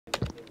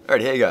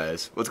Alright, hey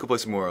guys, let's go play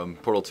some more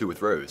Portal 2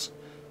 with Rose.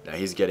 Now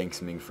he's getting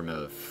something from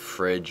a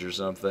fridge or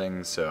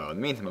something, so in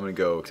the meantime I'm gonna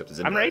go accept his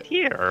invite. I'm right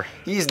here.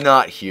 He's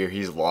not here,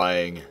 he's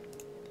lying.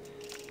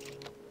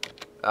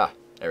 Ah,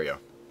 there we go.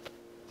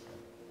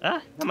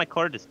 Now my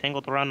cord is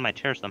tangled around my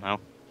chair somehow.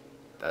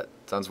 That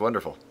sounds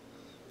wonderful.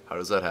 How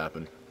does that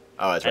happen?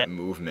 Oh, that's right,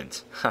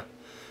 movement.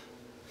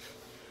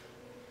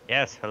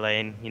 Yes,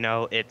 Helene, you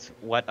know, it's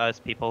what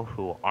us people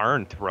who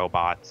aren't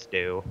robots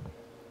do.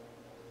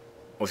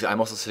 Well, see,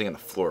 I'm also sitting on the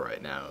floor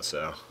right now,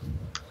 so...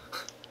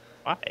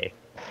 Why?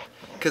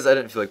 Because I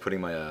didn't feel like putting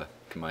my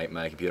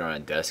my computer on a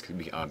desk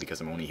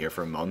because I'm only here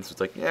for a month. So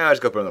it's like, yeah, I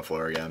just go put it on the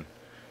floor again.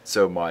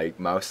 So my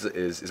mouse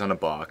is on a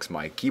box,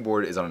 my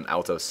keyboard is on an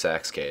Alto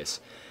sax case,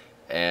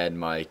 and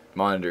my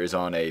monitor is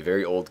on a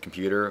very old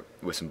computer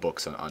with some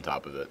books on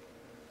top of it.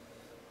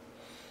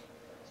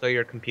 So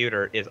your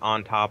computer is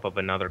on top of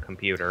another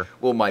computer.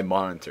 Well, my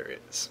monitor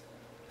is.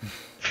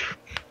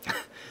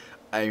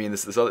 I mean,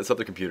 this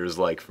other computer is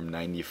like from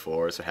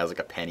 '94, so it has like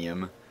a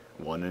Pentium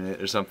 1 in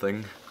it or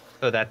something.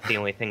 So that's the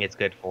only thing it's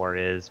good for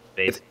is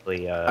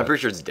basically. I'm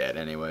pretty sure it's dead,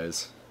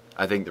 anyways.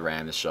 I think the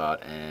RAM is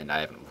shot, and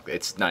I haven't.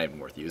 It's not even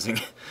worth using.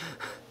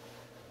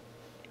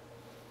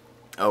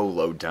 Oh,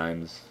 load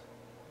times.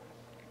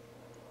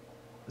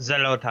 The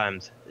load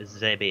times,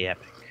 they be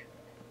epic.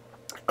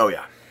 Oh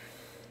yeah,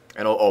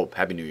 and oh,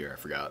 Happy New Year! I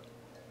forgot.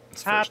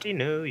 It's first. Happy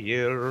New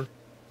Year.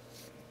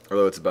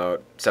 Although it's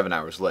about 7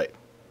 hours late.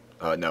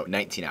 No,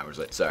 19 hours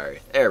late.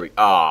 Sorry. There we.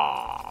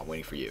 I'm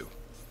waiting for you.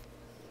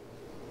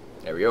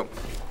 There we go.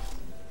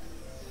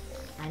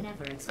 I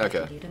never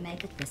expected you to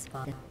make it this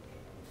far.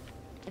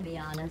 To be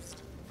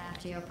honest,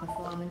 after your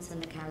performance in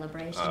the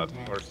calibration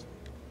test,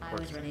 I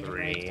was ready to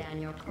break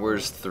down your core.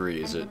 Where's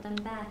 3? Is and it? put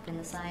them back in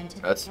the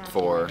scientific That's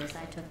 4. calculators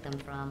I took them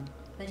from.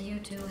 But you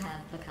two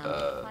have become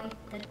quite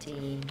the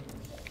team.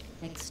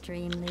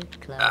 Extremely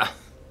close.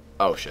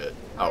 Oh shit.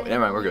 Oh, never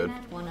mind. We're good. I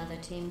met one other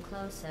team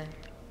closer,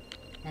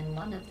 and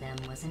one of them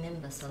was an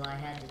imbecile I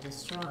had to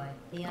destroy.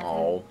 The other,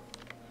 Oh.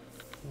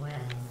 well,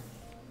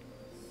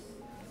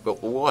 But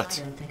I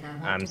what? don't think I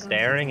want I'm to go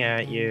staring through that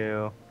at again.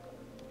 you.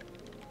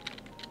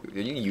 Are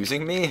you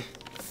using me?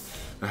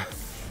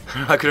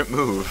 I couldn't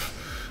move.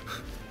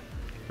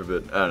 For a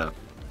bit. I don't know.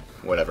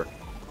 Whatever.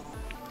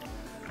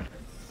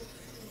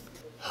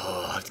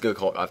 I have to go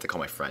call. I have to call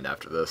my friend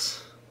after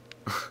this.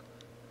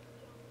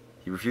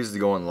 He refuses to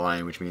go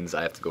online, which means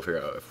I have to go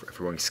figure out if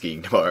we're going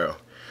skiing tomorrow.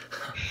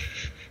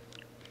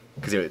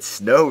 Because it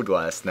snowed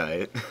last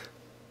night.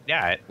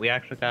 Yeah, we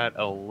actually got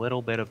a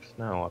little bit of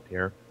snow up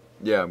here.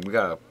 Yeah, we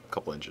got a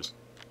couple inches.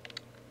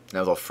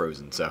 Now it's all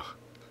frozen, so.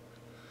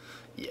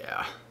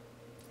 Yeah.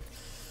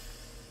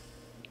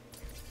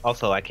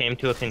 Also, I came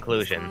to a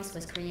conclusion. This house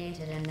was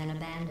created and then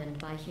abandoned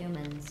by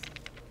humans.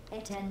 They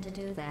tend to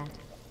do that.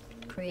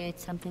 Create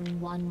something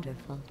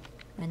wonderful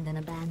and then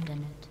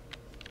abandon it.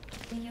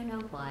 Do you know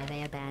why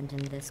they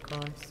abandoned this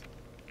course?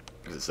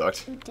 Because it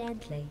sucked. Too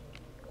deadly.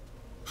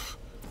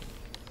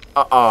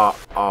 I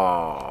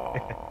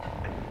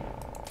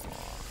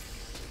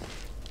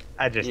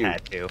just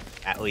had to,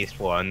 at least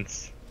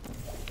once.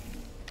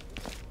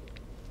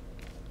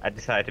 I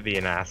decided to be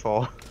an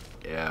asshole.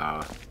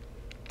 Yeah.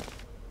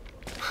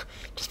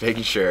 Just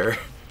making sure.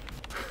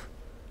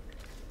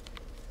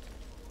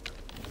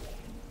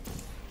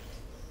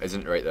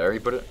 Isn't it right there you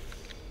put it?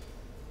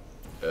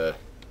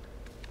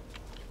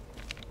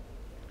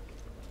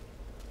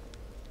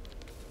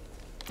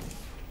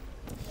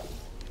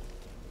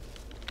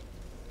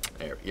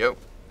 There we go.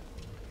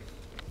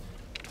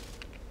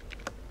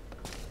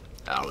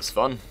 That was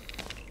fun.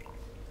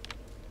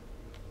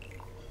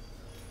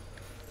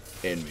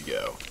 In we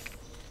go.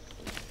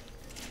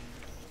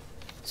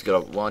 It's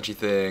got a launchy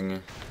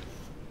thing.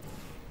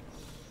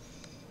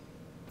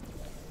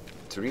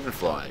 To even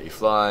fly, you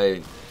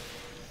fly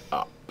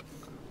up.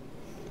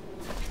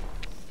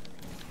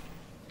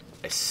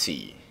 I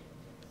see.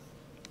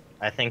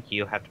 I think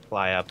you have to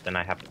fly up, then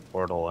I have to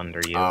portal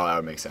under you. Oh, that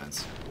would make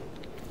sense.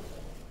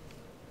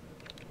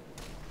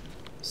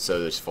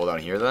 So just fall down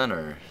here then,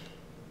 or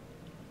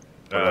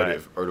do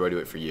I do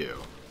it for you?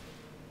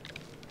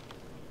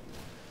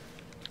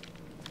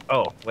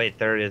 Oh, wait,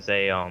 there is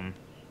a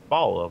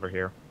ball over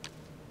here.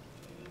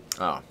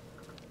 Oh,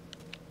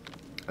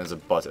 there's a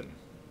button.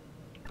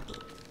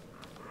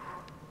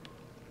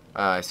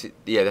 I see.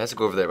 Yeah, it has to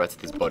go over there. But that's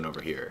this button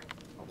over here.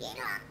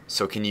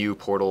 So can you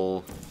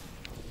portal?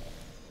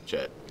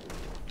 Jet.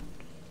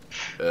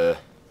 Oh,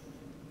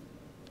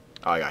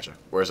 I gotcha.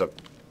 Where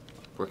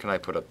can I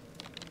put a?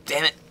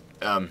 Damn it.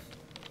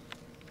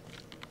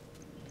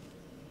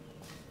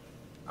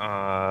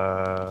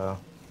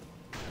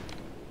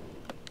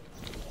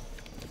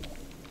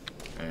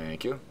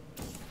 Thank you.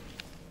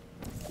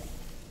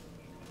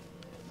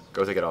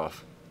 Go take it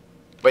off.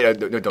 Wait,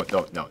 no,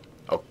 don't, no.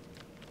 Oh.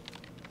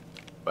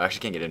 I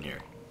actually can't get in here.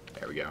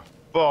 There we go.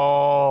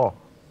 Ball!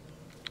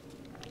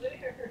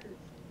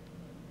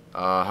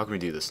 How can we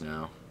do this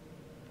now?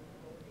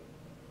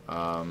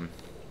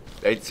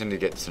 They seem to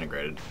get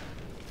disintegrated.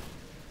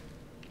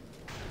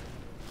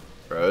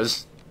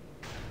 Rose?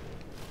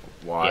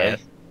 Why?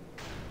 Yes.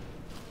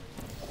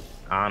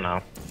 I don't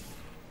know.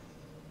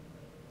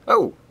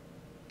 Oh!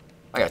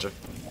 I gotcha.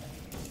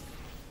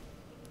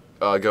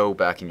 Go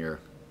back in your...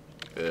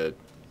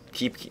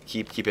 keep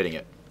hitting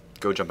it.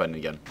 Go jump in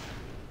again.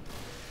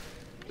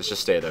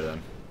 Just stay there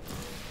then.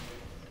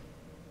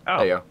 Oh.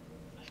 There you go.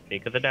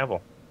 Speak of the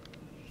devil.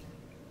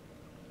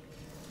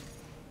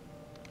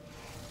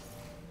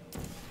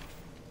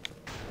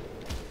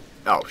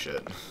 Oh,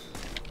 shit.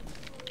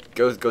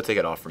 Go take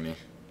it off for me.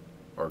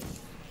 Or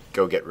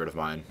go get rid of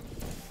mine.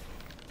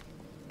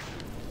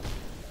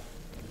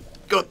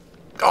 Go!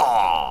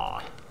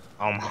 Aww!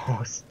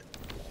 Almost.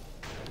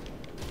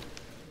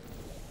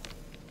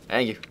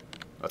 Thank you.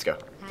 Let's go.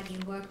 Have you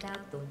worked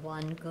out the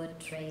one good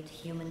trait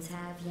humans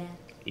have yet?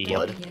 Yep.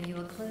 Let me give you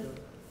a clue.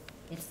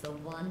 It's the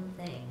one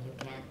thing you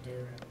can't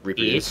do.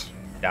 Reproduce.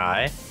 Eat,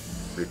 die.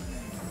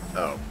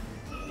 Oh.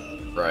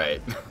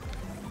 Right.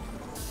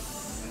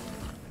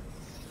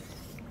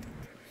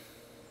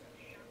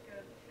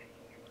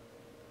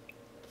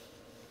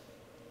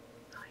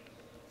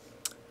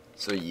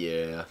 So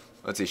yeah.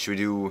 Let's see, should we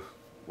do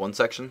one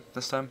section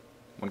this time?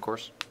 One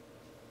course?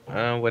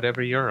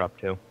 Whatever you're up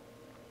to.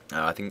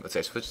 I think, let's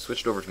say, I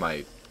switched over to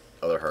my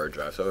other hard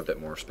drive, so I have a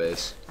bit more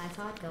space. I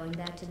thought going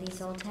back to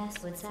these old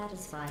tests would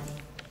satisfy me.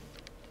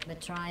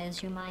 But try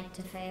as you might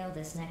to fail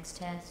this next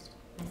test,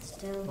 I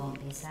still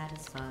won't be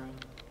satisfied.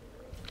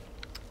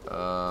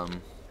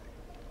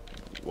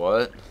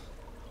 What?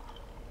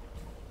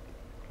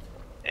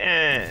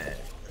 There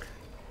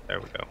we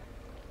go.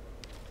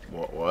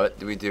 What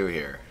do we do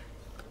here?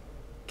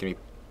 Can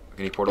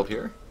you portal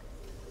here?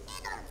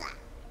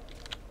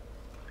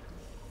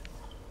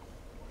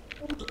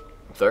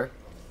 Up there?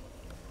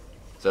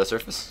 Is that a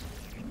surface?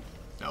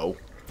 No.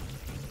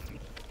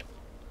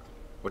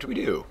 What do we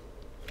do?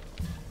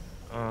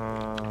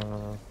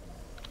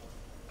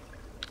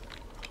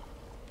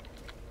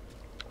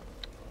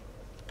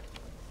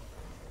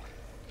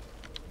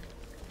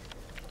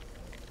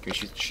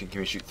 Can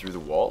we shoot through the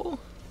wall?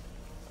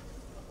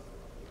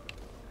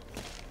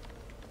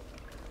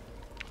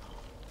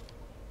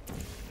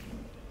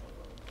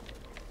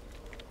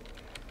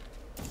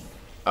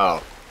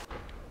 Oh.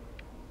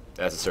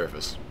 That's a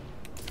surface.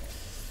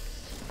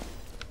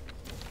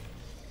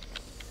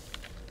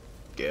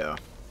 Yeah.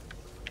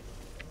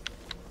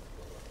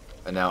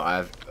 And now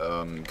I've,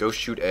 go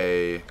shoot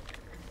a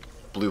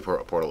blue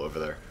portal over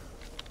there.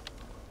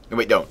 No,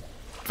 wait, don't.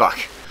 Fuck.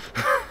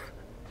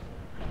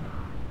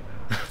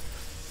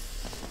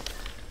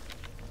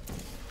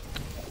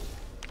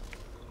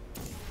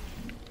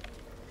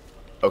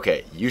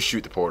 Okay, you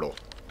shoot the portal.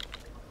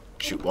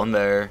 Shoot one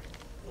there,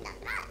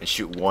 and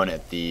shoot one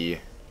at the...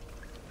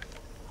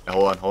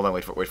 Hold on,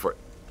 wait for it.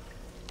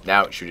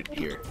 Now shoot it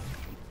here.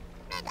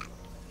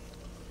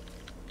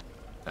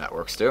 That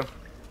works too.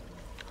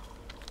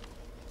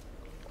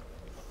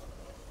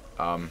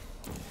 Go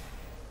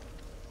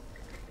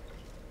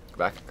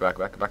back.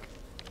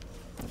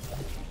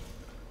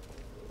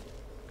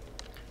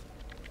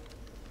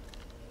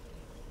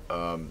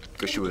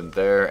 Go shoot in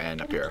there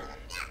and up here.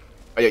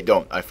 Oh yeah,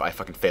 don't. I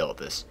fucking fail at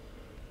this.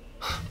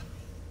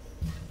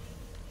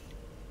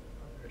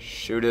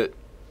 Shoot it.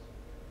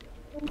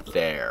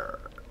 There.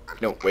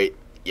 No, wait.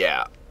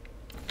 Yeah.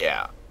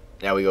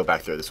 Now we go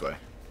back through this way.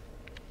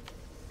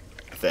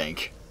 I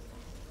think.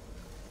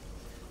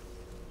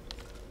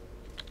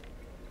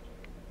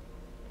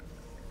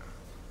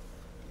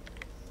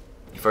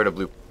 You fired a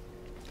blue.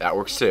 That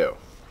works too.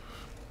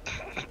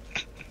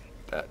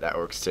 That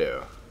works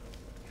too.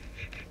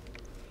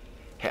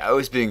 Hey, I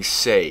was being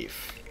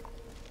safe.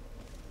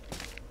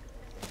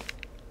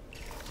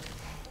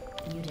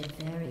 You did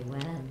very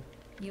well.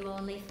 You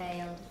only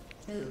failed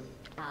 2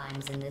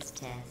 times in this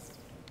test.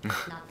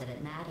 Not that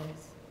it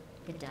matters.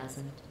 It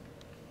doesn't.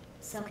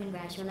 So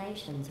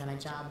congratulations on a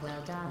job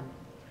well done.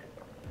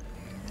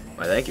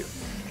 Why, thank you.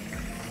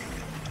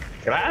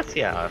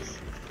 Gracias.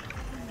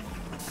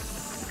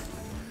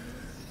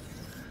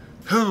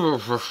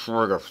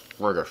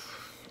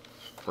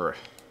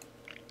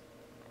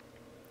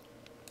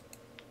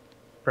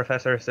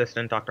 Professor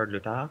Assistant Dr.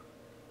 Luta.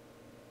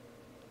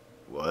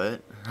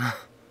 What?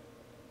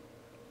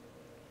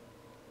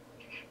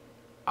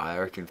 I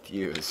are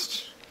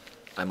confused.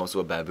 I'm also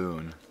a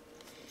baboon.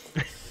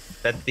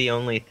 That's the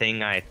only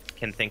thing I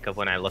can think of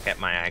when I look at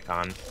my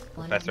icon.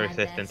 One Professor of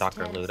my Assistant best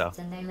Dr. Luta. tests,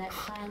 and they let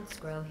plants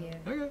grow here.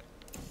 Okay.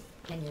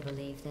 Can you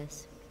believe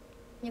this?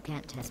 You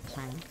can't test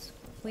plants.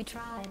 We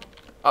tried.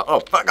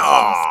 Oh, fuck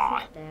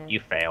off! There, You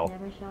fail.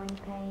 never showing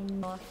pain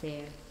nor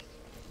fear.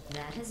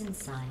 That isn't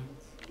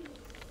science.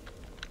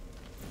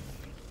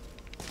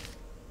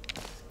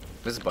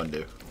 What does bun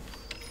do?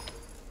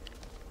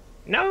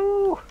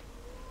 No!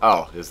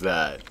 Oh, is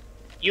that?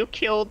 You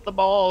killed the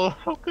ball.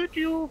 How could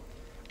you?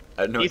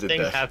 I didn't know These it did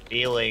things that. have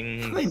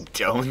feelings. I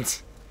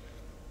don't.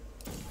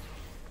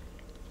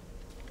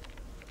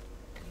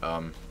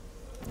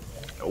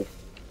 Nope.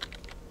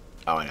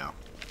 Oh, I know.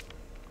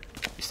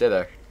 You stay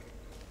there.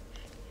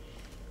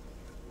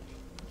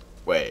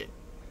 Wait.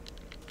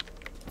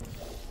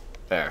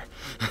 There.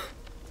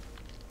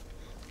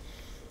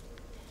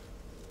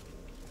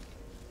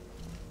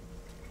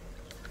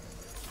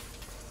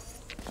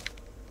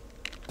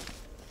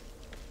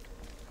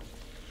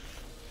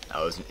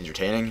 was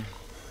entertaining.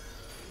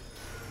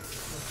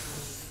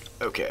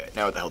 Okay,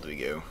 now where the hell do we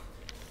go?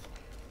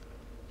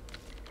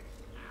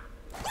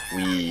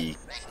 We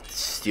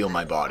steal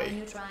my Are body.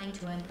 you trying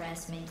to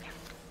impress me?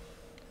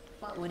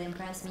 What would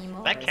impress me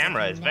more? That if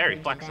camera you is never very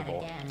did that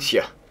flexible. again.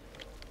 Yeah.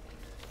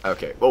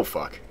 Okay. Oh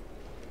fuck.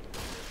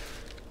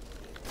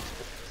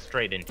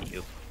 Straight into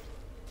you.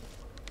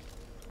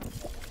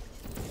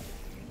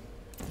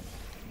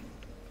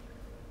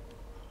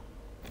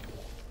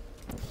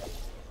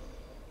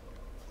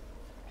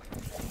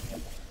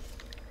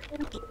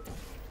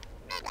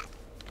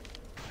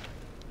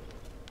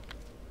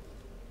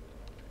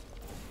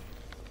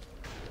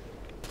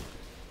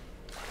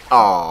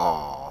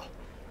 Aww.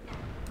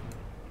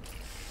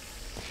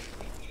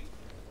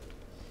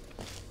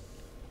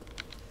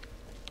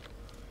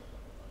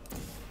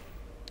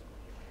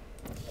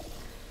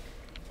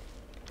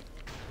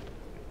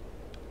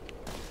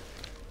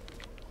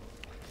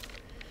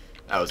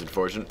 That was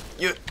unfortunate.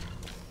 You.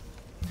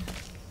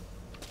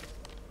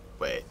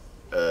 Wait.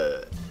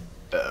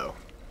 Uh-oh.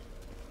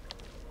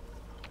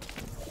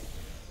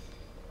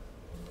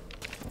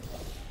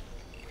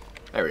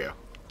 There we go.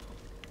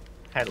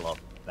 I love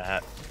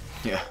that.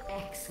 Yeah.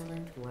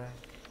 Excellent work.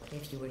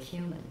 If you were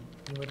human,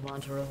 you would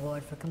want a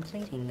reward for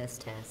completing this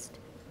test.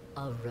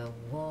 A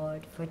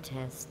reward for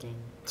testing.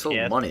 So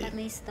Yes. money. At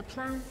least the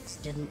plants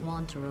didn't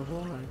want a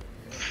reward.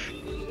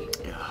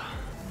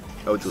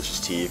 Oh, delicious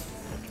tea.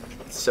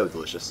 So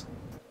delicious.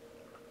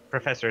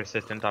 Professor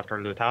Assistant Dr.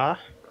 Luta.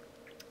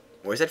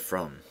 Where's that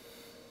from?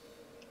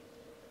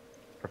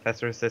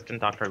 Professor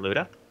Assistant Dr.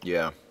 Luta?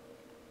 Yeah.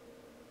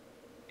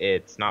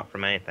 It's not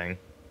from anything.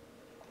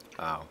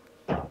 Oh.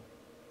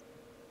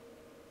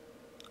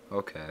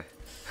 Okay.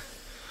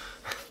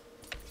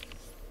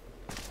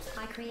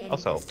 I created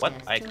Also, this what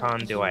test to icon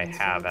let do I humans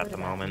have feel at good the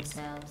about moment?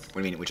 themselves. What do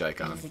you mean, which It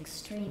icon? is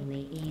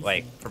extremely easy.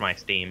 Like, for my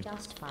Steam.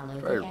 Just follow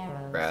Probably the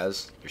arrows.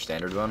 Raz, your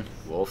standard one,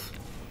 Wolf.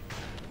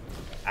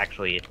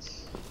 Actually,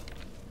 it's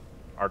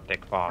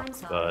Arctic I'm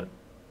Fox, sorry.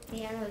 but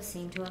The arrows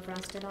seem to have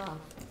rusted off.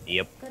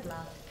 yep. Good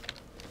luck.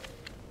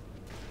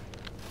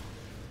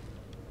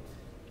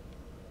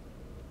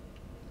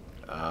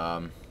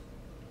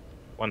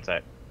 One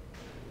sec.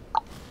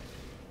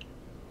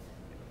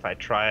 If I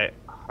try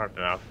hard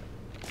enough.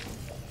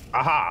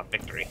 Aha!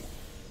 Victory.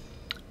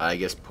 I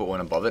guess put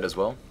one above it as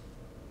well.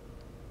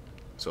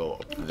 So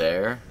up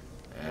there,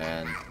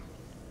 and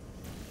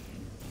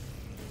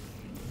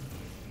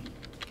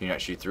can you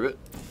not shoot through it?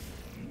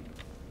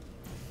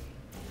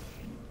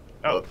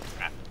 Oh, Oh.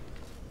 crap.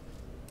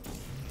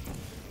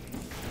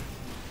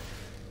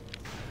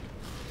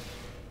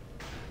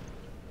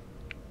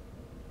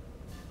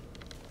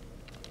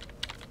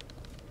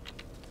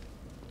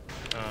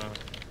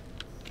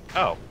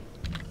 Oh.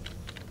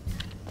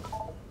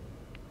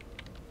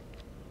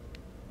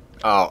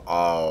 Oh,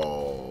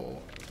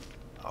 oh,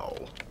 oh.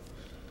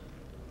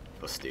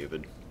 So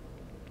stupid.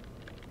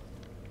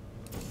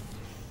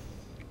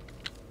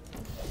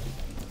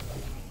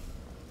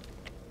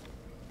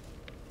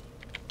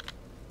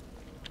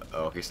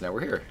 Oh, okay, so now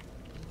we're here.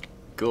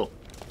 Cool.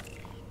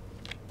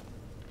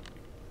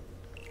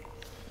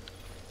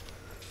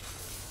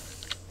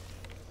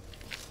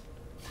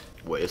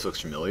 Wait, this looks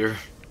familiar.